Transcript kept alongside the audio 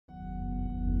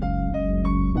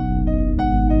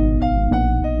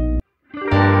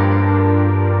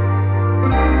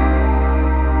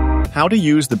How to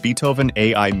use the Beethoven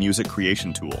AI music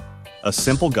creation tool, a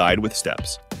simple guide with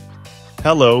steps.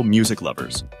 Hello, music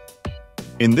lovers.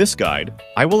 In this guide,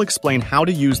 I will explain how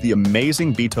to use the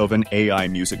amazing Beethoven AI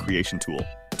music creation tool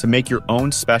to make your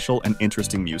own special and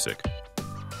interesting music.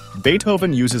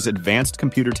 Beethoven uses advanced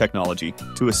computer technology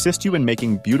to assist you in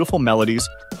making beautiful melodies,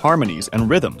 harmonies, and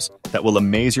rhythms that will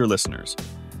amaze your listeners.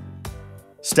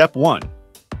 Step 1.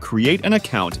 Create an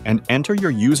account and enter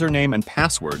your username and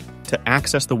password to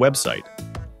access the website.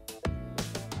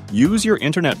 Use your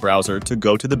internet browser to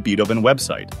go to the Beethoven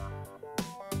website.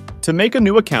 To make a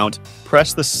new account,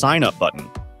 press the Sign Up button.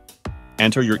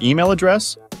 Enter your email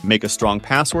address, make a strong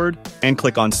password, and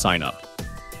click on Sign Up.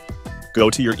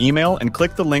 Go to your email and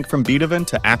click the link from Beethoven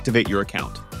to activate your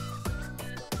account.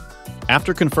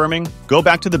 After confirming, go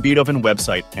back to the Beethoven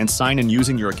website and sign in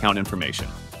using your account information.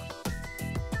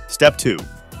 Step 2.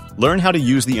 Learn how to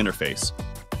use the interface.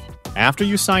 After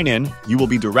you sign in, you will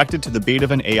be directed to the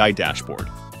Beethoven AI dashboard.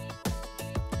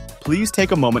 Please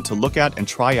take a moment to look at and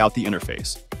try out the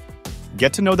interface.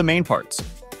 Get to know the main parts: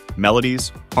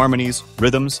 melodies, harmonies,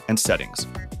 rhythms, and settings.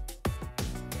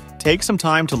 Take some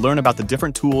time to learn about the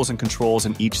different tools and controls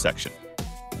in each section.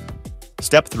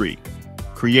 Step 3.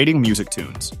 Creating music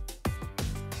tunes.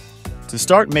 To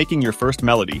start making your first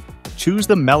melody, choose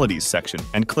the Melodies section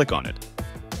and click on it.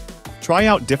 Try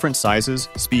out different sizes,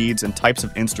 speeds, and types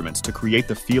of instruments to create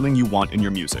the feeling you want in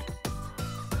your music.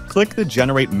 Click the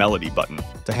Generate Melody button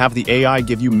to have the AI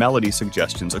give you melody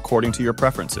suggestions according to your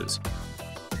preferences.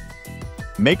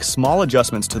 Make small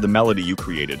adjustments to the melody you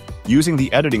created using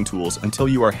the editing tools until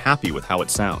you are happy with how it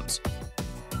sounds.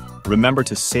 Remember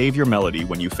to save your melody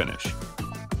when you finish.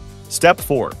 Step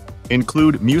 4.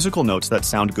 Include musical notes that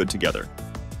sound good together.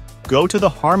 Go to the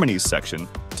Harmonies section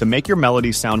to make your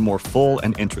melody sound more full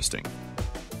and interesting.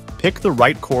 Pick the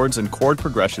right chords and chord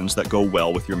progressions that go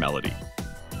well with your melody.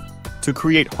 To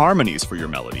create harmonies for your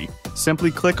melody, simply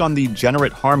click on the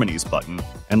Generate Harmonies button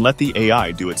and let the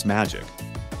AI do its magic.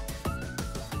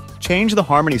 Change the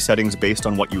harmony settings based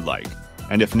on what you like,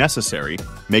 and if necessary,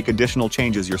 make additional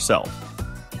changes yourself.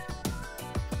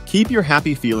 Keep your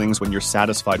happy feelings when you're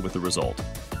satisfied with the result.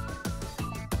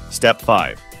 Step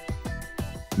 5.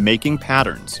 Making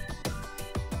patterns.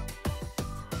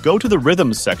 Go to the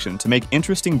Rhythms section to make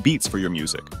interesting beats for your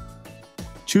music.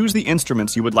 Choose the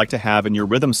instruments you would like to have in your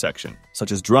rhythm section,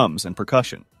 such as drums and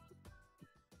percussion.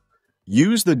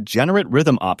 Use the Generate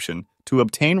Rhythm option to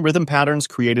obtain rhythm patterns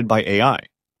created by AI.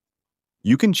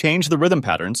 You can change the rhythm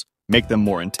patterns, make them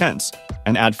more intense,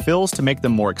 and add fills to make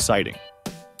them more exciting.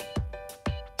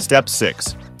 Step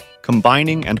 6.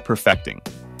 Combining and perfecting.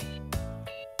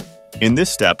 In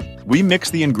this step, we mix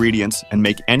the ingredients and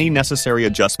make any necessary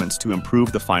adjustments to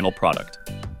improve the final product.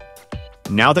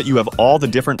 Now that you have all the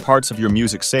different parts of your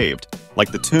music saved,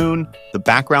 like the tune, the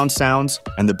background sounds,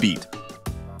 and the beat,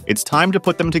 it's time to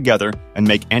put them together and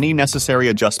make any necessary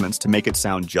adjustments to make it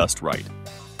sound just right.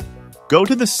 Go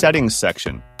to the Settings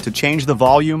section to change the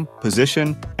volume,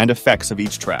 position, and effects of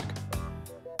each track.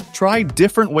 Try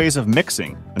different ways of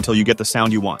mixing until you get the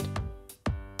sound you want.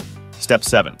 Step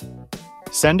 7.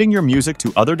 Sending your music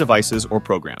to other devices or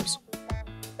programs.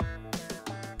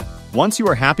 Once you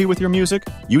are happy with your music,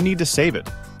 you need to save it.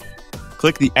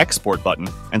 Click the Export button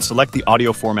and select the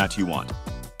audio format you want: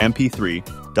 MP3,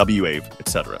 WAV,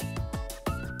 etc.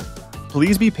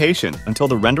 Please be patient until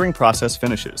the rendering process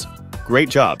finishes. Great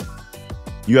job!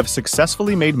 You have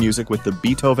successfully made music with the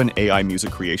Beethoven AI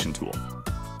music creation tool.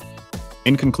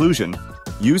 In conclusion,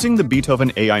 using the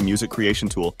Beethoven AI music creation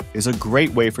tool is a great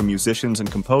way for musicians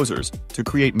and composers to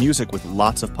create music with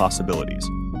lots of possibilities.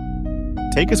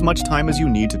 Take as much time as you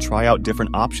need to try out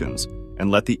different options and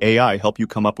let the AI help you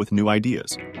come up with new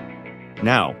ideas.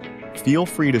 Now, feel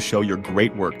free to show your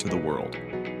great work to the world.